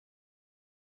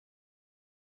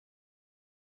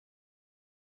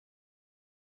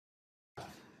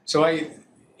So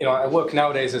I work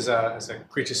nowadays as a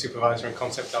creature supervisor and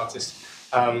concept artist,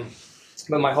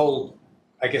 but my whole,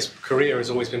 I guess, career has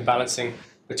always been balancing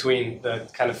between the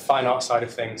kind of fine art side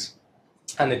of things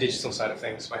and the digital side of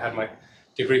things. So I had my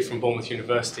degree from Bournemouth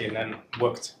University and then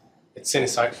worked at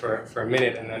Cinesight for a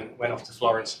minute and then went off to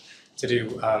Florence to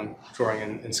do drawing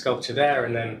and sculpture there,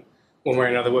 and then one way or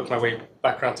another worked my way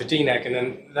back around to DNEG, and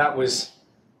then that was,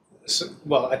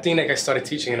 well, at DNEG I started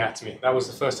teaching anatomy. That was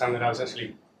the first time that I was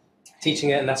actually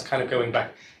teaching it, and that's kind of going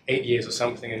back 8 years or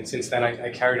something, and since then I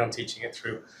carried on teaching it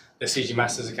through the CG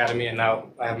Masters Academy, and now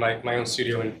I have my own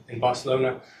studio in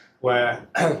Barcelona where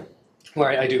where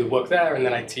I do the work there, and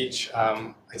then I teach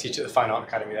at the Fine Art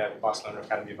Academy there, the Barcelona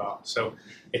Academy of Art. So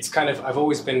it's kind of, I've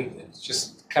always been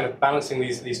just kind of balancing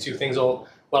these two things, or,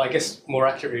 well, I guess more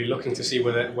accurately looking to see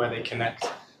where they connect,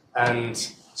 and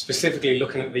specifically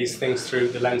looking at these things through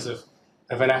the lens of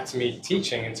anatomy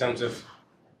teaching in terms of,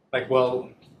 like, well,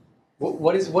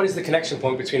 what is the connection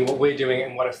point between what we're doing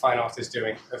and what a fine artist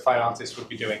would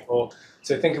be doing? Or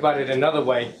to think about it another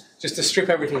way, just to strip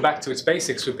everything back to its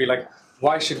basics would be like,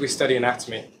 why should we study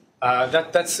anatomy?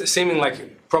 That's seeming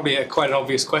like probably quite an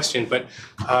obvious question, but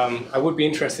I would be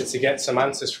interested to get some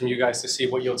answers from you guys to see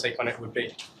what your take on it would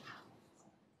be.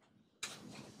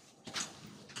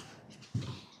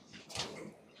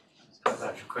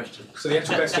 Question. So the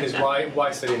actual question is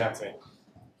why study anatomy?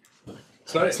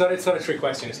 It's not a trick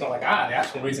question. It's not like, the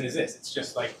actual reason is this. It's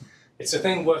just like, it's a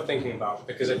thing worth thinking about,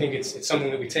 because I think it's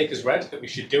something that we take as read, that we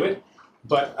should do it.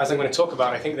 But as I'm going to talk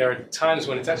about, I think there are times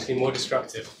when it's actually more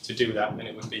destructive to do that than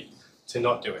it would be to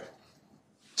not do it.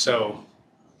 So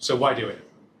why do it?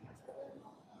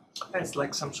 It's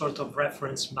like some sort of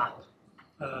reference map,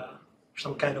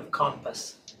 some kind of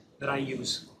compass that I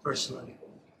use personally.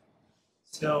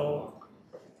 So,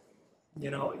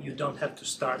 you don't have to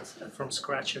start from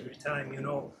scratch every time. You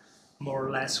know more or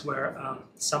less where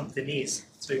something is,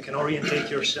 so you can orientate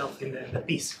yourself in the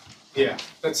piece. Yeah,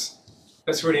 that's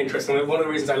really interesting. One of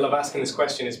the reasons I love asking this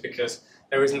question is because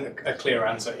there isn't a clear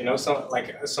answer.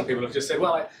 Some people have just said,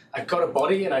 well, I've got a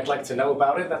body and I'd like to know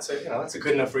about it. That's a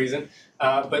good enough reason.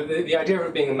 But the idea of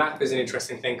it being a map is an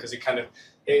interesting thing, because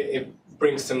it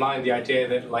brings to mind the idea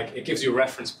that, like, it gives you a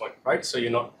reference point, right? So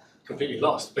you're not completely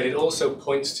lost. But it also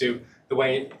points to the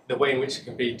way in which it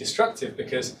can be destructive,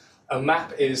 because a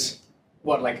map is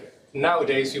what, like,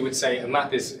 nowadays you would say a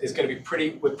map is going to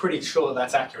be we're pretty sure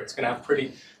that's accurate. It's going to have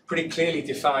pretty clearly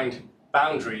defined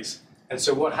boundaries. And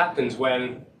so what happens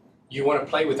when you want to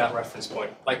play with that reference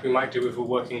point, like we might do if we're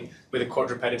working with a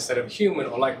quadruped instead of a human,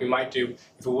 or like we might do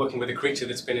if we're working with a creature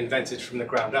that's been invented from the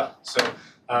ground up.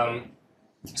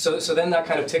 So then that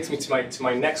kind of takes me to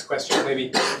my next question,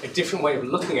 maybe a different way of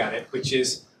looking at it, which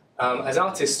is, as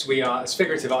artists, as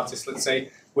figurative artists, let's say,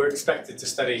 we're expected to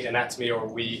study anatomy, or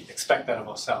we expect that of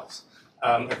ourselves.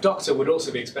 A doctor would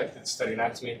also be expected to study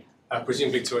anatomy,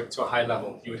 presumably to a high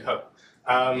level, you would hope.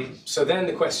 So then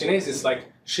the question is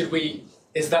like,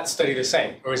 is that study the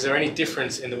same? Or is there any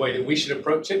difference in the way that we should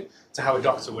approach it to how a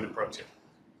doctor would approach it?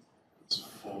 It's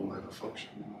form over function,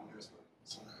 isn't it?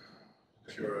 So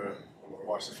if my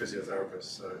wife's a physiotherapist,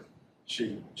 so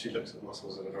she looks at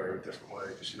muscles in a very different way,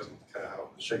 because she doesn't care how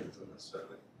the shape of them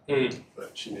necessarily.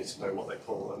 But she needs to know what they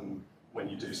pull, and when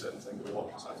you do certain things,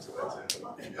 what was activated,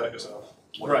 and if you hurt yourself,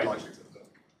 what are you likely to do?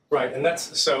 Right, and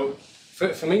that's, so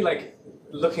for me, like,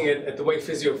 looking at the way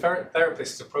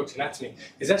physiotherapists approach anatomy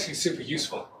is actually super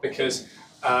useful, because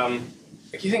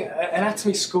like, you think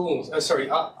anatomy schools,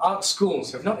 art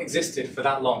schools have not existed for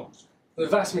that long. The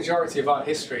vast majority of art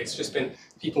history, it's just been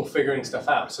people figuring stuff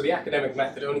out. So the academic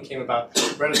method only came about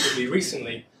relatively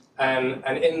recently, and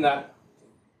in that,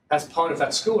 as part of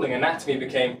that schooling, anatomy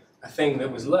became a thing that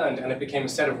was learned, and it became a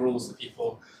set of rules that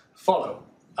people follow.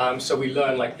 So we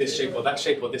learn, like, this shape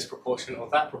or this proportion or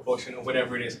that proportion or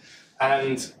whatever it is.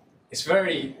 And it's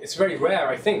very rare,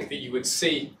 I think, that you would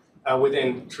see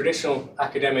within traditional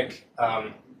academic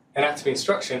anatomy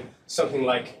instruction something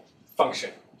like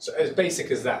function. So as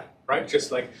basic as that, right?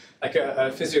 Just like a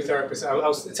physiotherapist. I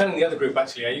was telling the other group,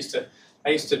 actually, I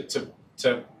used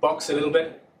to box a little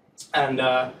bit, and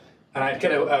I'd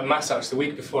get a massage the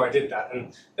week before I did that.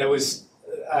 And there was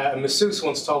a masseuse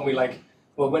once told me, like,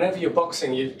 well, whenever you're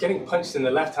boxing, you're getting punched in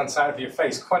the left-hand side of your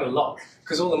face quite a lot,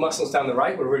 because all the muscles down the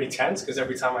right were really tense, because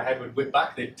every time my head would whip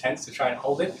back, they'd tense to try and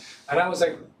hold it. And I was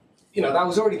like, I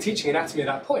was already teaching anatomy at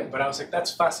that point, but I was like,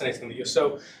 that's fascinating that you're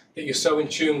so in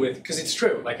tune with, because it's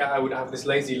true, like, I would have this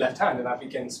lazy left hand and I'd be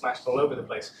getting smashed all over the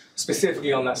place,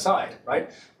 specifically on that side,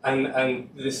 right? And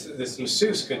this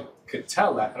masseuse could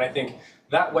tell that, and I think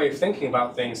that way of thinking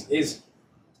about things is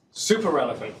super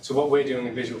relevant to what we're doing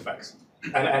in visual effects.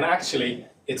 And actually,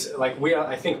 it's like we are,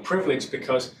 I think, privileged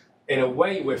because in a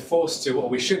way we're forced to, or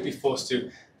we should be forced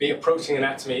to, be approaching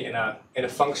anatomy in a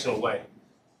functional way.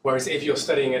 Whereas if you're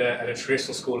studying at a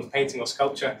traditional school of painting or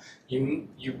sculpture,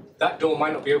 that door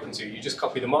might not be open to you. You just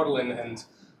copy the model and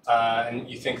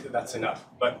you think that that's enough.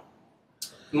 But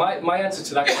my answer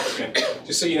to that question,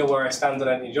 just so you know where I stand on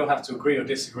it, and you don't have to agree or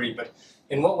disagree, but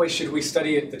in what way should we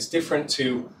study it that's different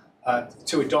to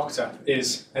a doctor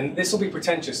is, and this will be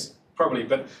pretentious probably,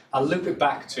 but I'll loop it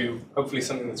back to hopefully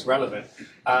something that's relevant.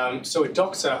 So a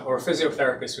doctor or a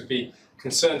physiotherapist would be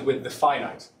concerned with the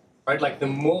finite, right? Like the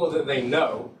more that they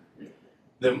know,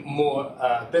 the more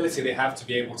ability they have to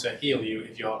be able to heal you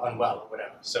if you're unwell or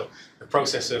whatever. So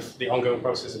the ongoing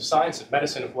process of science, of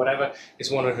medicine, of whatever,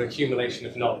 is one of an accumulation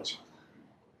of knowledge.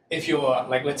 If you're,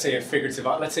 like, let's say a figurative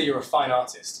art, let's say you're a fine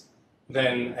artist,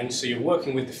 then, and so you're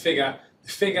working with the figure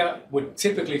would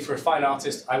typically, for a fine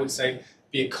artist, I would say,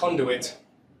 be a conduit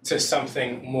to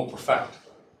something more profound,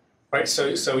 right?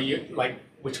 So you, like,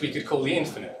 which we could call the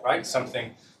infinite, right?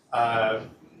 Something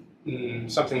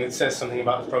that says something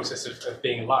about the process of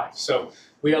being alive. So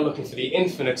we are looking for the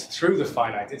infinite through the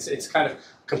finite. It's kind of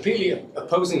completely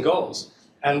opposing goals.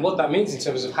 And what that means in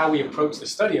terms of how we approach the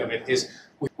study of it is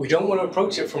we don't want to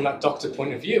approach it from that doctor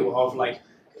point of view of like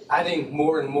adding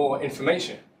more and more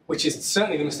information, which is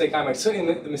certainly the mistake I made.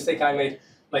 Certainly the mistake I made,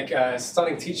 like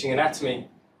starting teaching anatomy.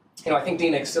 You know, I think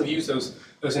DNX still use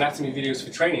those anatomy videos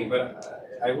for training,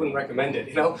 but I wouldn't recommend it,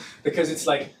 you know, because it's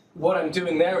like, what I'm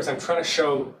doing there is I'm trying to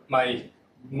show my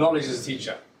knowledge as a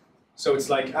teacher. So it's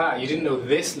like, you didn't know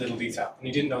this little detail, and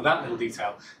you didn't know that little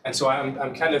detail. And so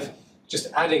I'm kind of just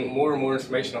adding more and more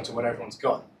information onto what everyone's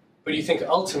got. But you think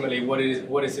ultimately, what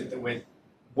is it that we're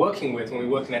working with when we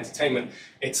work in entertainment?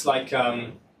 It's like,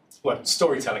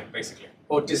 storytelling, basically,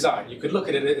 or design. You could look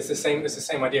at it as the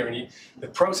same idea. And the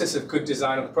process of good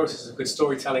design or the process of good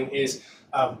storytelling is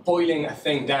boiling a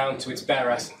thing down to its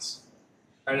bare essence.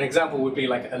 And an example would be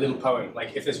like a little poem.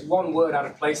 Like if there's one word out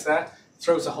of place there, it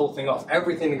throws the whole thing off.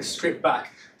 Everything is stripped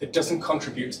back that doesn't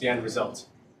contribute to the end result.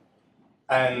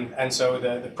 And so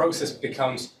the process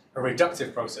becomes a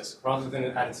reductive process rather than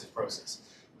an additive process.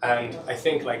 And I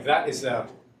think like that is the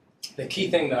key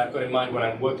thing that I've got in mind when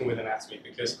I'm working with anatomy,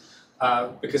 because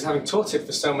having taught it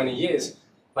for so many years,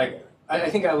 like I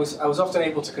think I was often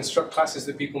able to construct classes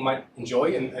that people might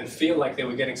enjoy and feel like they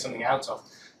were getting something out of,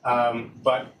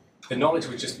 but the knowledge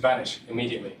would just vanish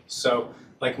immediately. So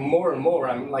like more and more,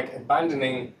 I'm like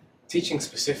abandoning teaching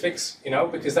specifics, you know,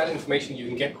 because that information you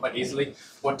can get quite easily.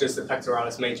 What does the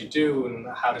pectoralis major do, and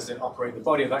how does it operate the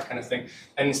body, that kind of thing,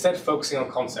 and instead focusing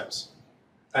on concepts.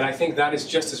 And I think that is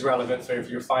just as relevant for if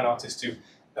you're a fine artist to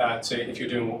if you're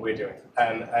doing what we're doing.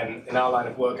 And in our line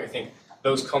of work, I think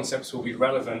those concepts will be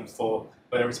relevant for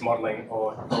whether it's modeling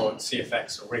or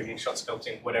CFX or rigging, shot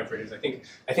sculpting, whatever it is. I think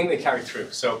they carry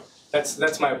through. So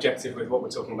that's my objective with what we're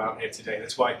talking about here today.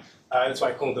 That's why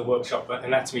I call the workshop an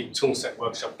anatomy toolset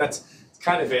workshop. That's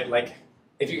kind of it. Like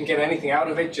if you can get anything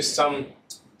out of it, just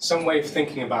some way of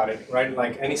thinking about it, right?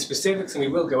 Like any specifics, and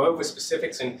we will go over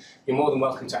specifics, and you're more than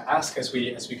welcome to ask as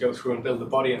we go through and build the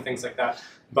body and things like that.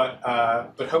 But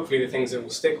hopefully the things that will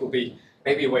stick will be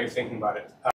maybe a way of thinking about it.